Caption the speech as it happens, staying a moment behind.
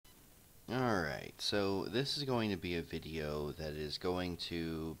Alright, so this is going to be a video that is going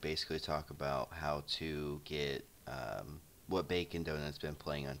to basically talk about how to get what Bacon Donut's been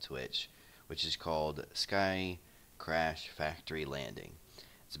playing on Twitch, which is called Sky Crash Factory Landing.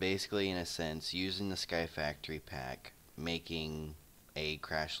 It's basically, in a sense, using the Sky Factory pack, making a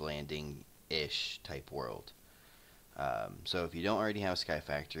crash landing-ish type world. So if you don't already have Sky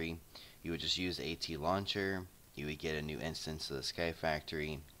Factory, you would just use AT Launcher. You would get a new instance of the Sky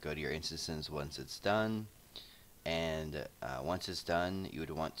Factory, go to your instances once it's done, and once it's done, you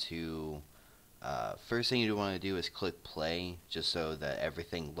would want to, first thing you'd want to do is click play, just so that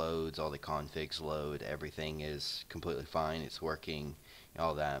everything loads, all the configs load, everything is completely fine, it's working,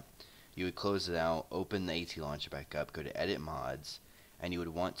 all that. You would close it out, open the AT Launcher back up, go to Edit Mods, and you would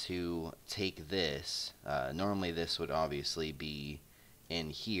want to take this, normally this would obviously be in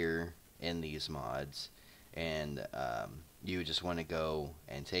here, in these mods, and you would just want to go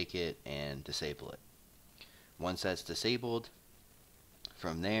and take it and disable it. Once that's disabled,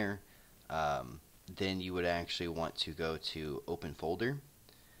 from there, then you would actually want to go to Open Folder,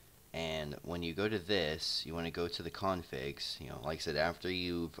 and when you go to this, you want to go to the configs. Like I said, after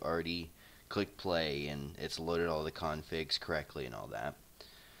you've already clicked play and it's loaded all the configs correctly and all that.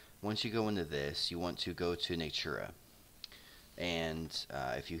 Once you go into this, you want to go to Natura, and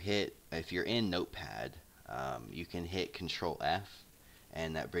if you're in Notepad, you can hit Control F,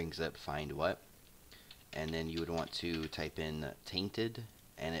 and that brings up Find What, and then you would want to type in Tainted,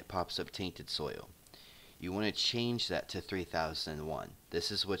 and it pops up Tainted Soil. You want to change that to 3001.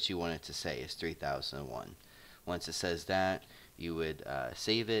 This is what you want it to say, is 3001. Once it says that, you would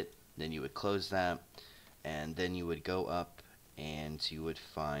save it, then you would close that, and then you would go up and you would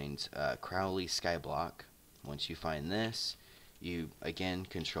find Crowley Skyblock. Once you find this, you again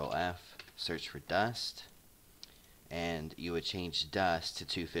Control F, search for dust, and you would change dust to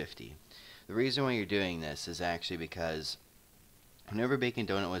 250. The reason why you're doing this is actually because whenever Bacon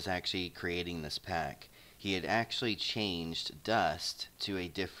Donut was actually creating this pack, he had actually changed dust to a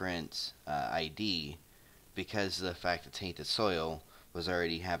different ID because of the fact that Tainted Soil was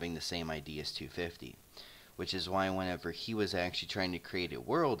already having the same ID as 250. Which is why whenever he was actually trying to create a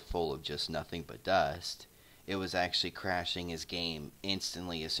world full of just nothing but dust, it was actually crashing his game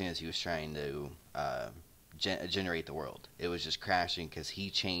instantly as soon as he was trying to generate the world. It was just crashing because he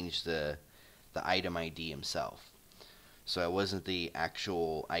changed the item ID himself. So it wasn't the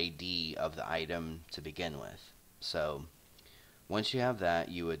actual ID of the item to begin with. So once you have that,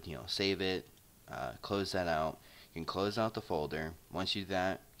 you would save it, close that out. You can close out the folder. Once you do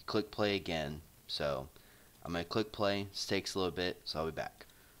that, click play again. So I'm going to click play. This takes a little bit, so I'll be back.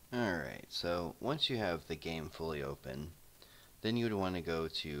 Alright, so once you have the game fully open, then you would want to go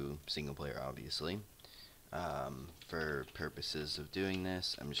to single player, obviously. For purposes of doing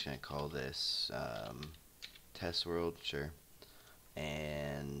this, I'm just going to call this test world, sure.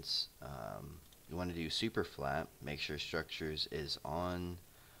 And you want to do super flat, make sure structures is on.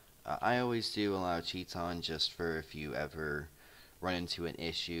 I always do allow cheats on just for if you ever run into an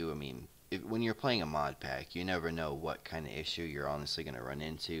issue. I mean, when you're playing a mod pack, you never know what kind of issue you're honestly going to run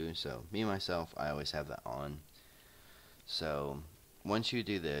into. So me myself, I always have that on. So once you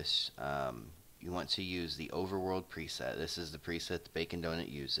do this, you want to use the overworld preset. This is the preset that Bacon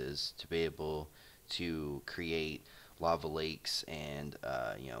Donut uses to be able to create lava lakes and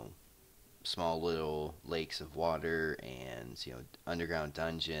small little lakes of water and underground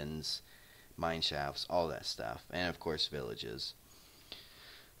dungeons, mine shafts, all that stuff, and of course villages.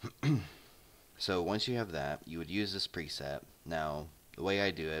 So once you have that, you would use this preset. Now the way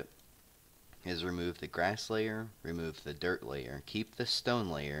I do it is remove the grass layer, remove the dirt layer, keep the stone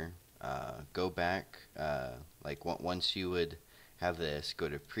layer, go back, once you would have this, go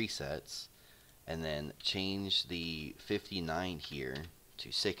to presets, and then change the 59 here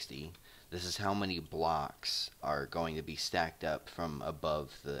to 60. This is how many blocks are going to be stacked up from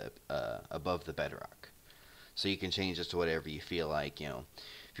above the bedrock. So you can change this to whatever you feel like.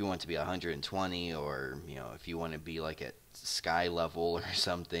 If you want it to be 120, or if you want to be like at sky level or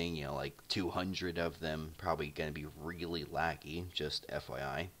something, like 200 of them, probably going to be really laggy, just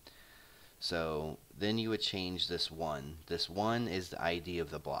FYI. So then you would change this one. This one is the ID of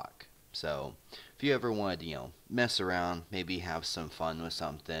the block. So if you ever wanted to, mess around, maybe have some fun with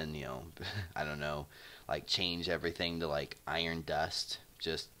something, I don't know, like change everything to like iron dust,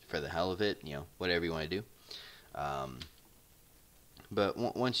 just for the hell of it, whatever you want to do. But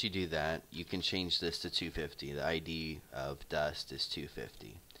once you do that, you can change this to 250. The ID of dust is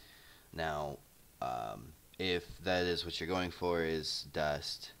 250. Now, if that is what you're going for, is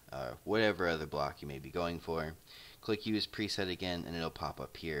dust, whatever other block you may be going for, click use preset again, and it'll pop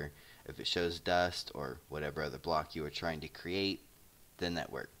up here. If it shows dust or whatever other block you were trying to create, then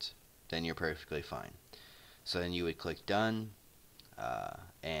that worked. Then you're perfectly fine. So then you would click done,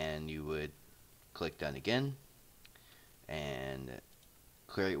 and you would click done again, and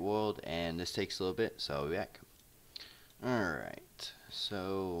create world, and this takes a little bit, so I'll be back. Alright,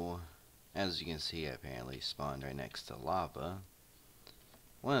 so as you can see, I apparently spawned right next to lava.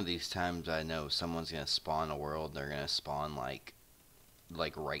 One of these times I know someone's gonna spawn a world, they're gonna spawn like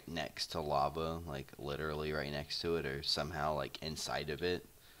right next to lava, like literally right next to it, or somehow like inside of it.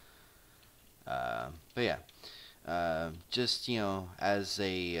 But yeah, just as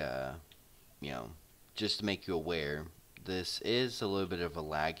a just to make you aware, this is a little bit of a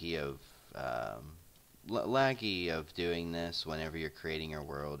laggy of doing this whenever you're creating your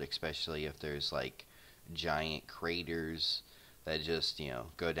world, especially if there's like giant craters that just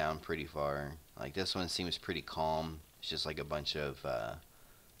go down pretty far. Like this one seems pretty calm. It's just like a bunch of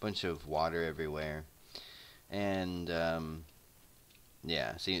water everywhere, and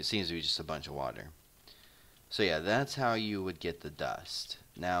yeah, it seems to be just a bunch of water. So yeah, that's how you would get the dust.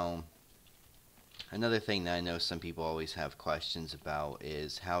 Now, another thing that I know some people always have questions about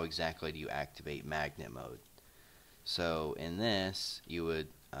is how exactly do you activate magnet mode. So in this, you would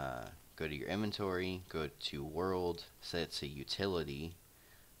go to your inventory, go to world, set it to utility,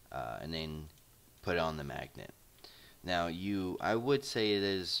 and then put it on the magnet. Now I would say it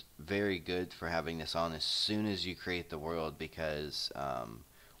is very good for having this on as soon as you create the world, because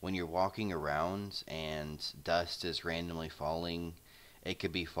when you're walking around and dust is randomly falling, it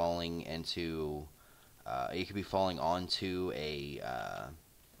could be falling onto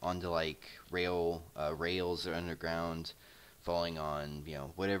onto like rails or underground, falling on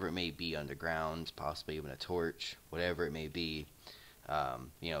whatever it may be underground, possibly even a torch, whatever it may be.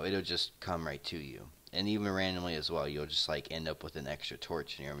 It'll just come right to you. And even randomly as well, you'll just like end up with an extra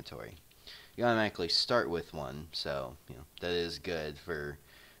torch in your inventory. You automatically start with one, so that is good for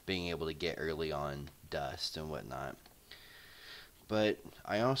being able to get early on dust and whatnot. But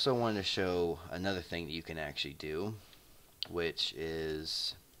I also want to show another thing that you can actually do, which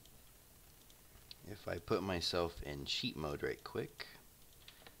is, if I put myself in cheat mode right quick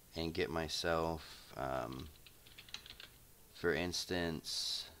and get myself, for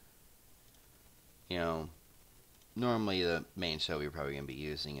instance, normally the main shovel you're probably going to be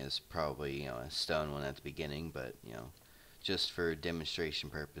using is probably a stone one at the beginning, but just for demonstration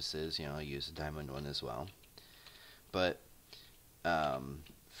purposes, I'll use a diamond one as well. But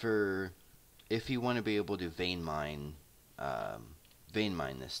if you want to be able to vein mine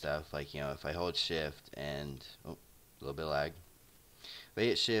this stuff, like if I hold shift and a little bit of lag, if I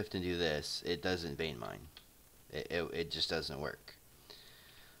hit shift and do this, it doesn't vein mine. It just doesn't work.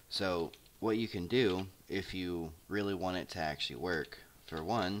 So what you can do, if you really want it to actually work, for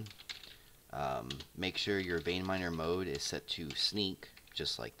one, make sure your vein miner mode is set to sneak,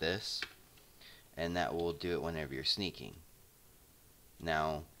 just like this, and that will do it whenever you're sneaking.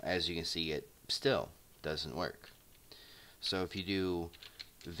 Now, as you can see, it still doesn't work. So if you do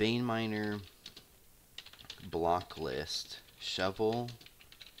vein miner block list shovel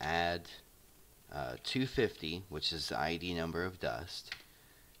add 250, which is the ID number of dust,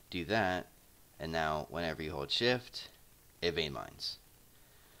 do that, and now whenever you hold shift, it vein mines.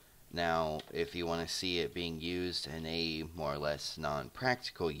 Now, if you want to see it being used in a more or less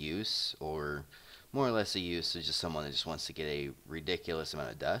non-practical use, or more or less a use of just someone that just wants to get a ridiculous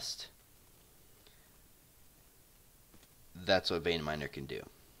amount of dust, that's what veinminer can do.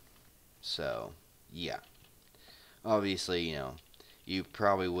 So, yeah. Obviously, you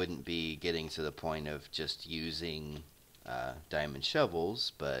probably wouldn't be getting to the point of just using diamond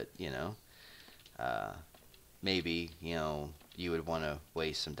shovels, but, maybe, you would want to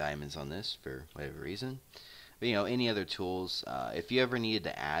waste some diamonds on this for whatever reason. But, any other tools, if you ever needed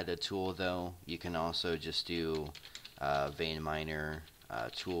to add a tool, though, you can also just do veinminer,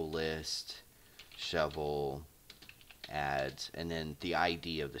 tool list, shovel, add, and then the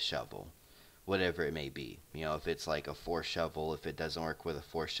ID of the shovel, whatever it may be. If it's like a 4 shovel, if it doesn't work with a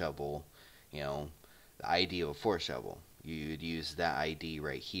 4 shovel, the ID of a 4 shovel, you'd use that ID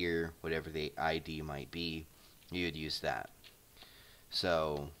right here, whatever the ID might be, you'd use that.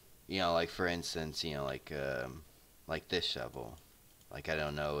 So, like for instance, like this shovel, like I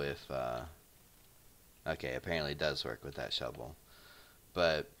don't know if, okay, apparently it does work with that shovel,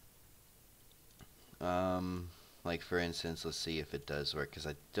 but, like for instance, let's see if it does work, because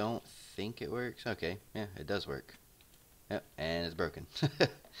I don't think it works. Okay, yeah, it does work. Yep, and it's broken.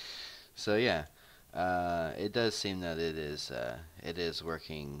 So yeah, it does seem that it is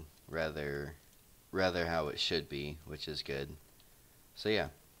working rather rather how it should be, which is good. So yeah.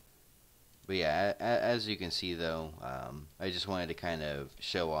 But yeah, as you can see though, I just wanted to kind of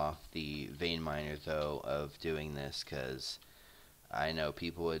show off the vein miner though of doing this, because I know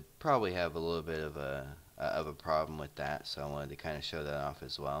people would probably have a little bit of a problem with that, so I wanted to kind of show that off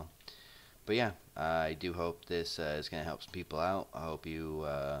as well. But yeah, I do hope this is going to help some people out. I hope you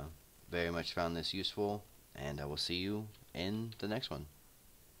very much found this useful, and I will see you in the next one.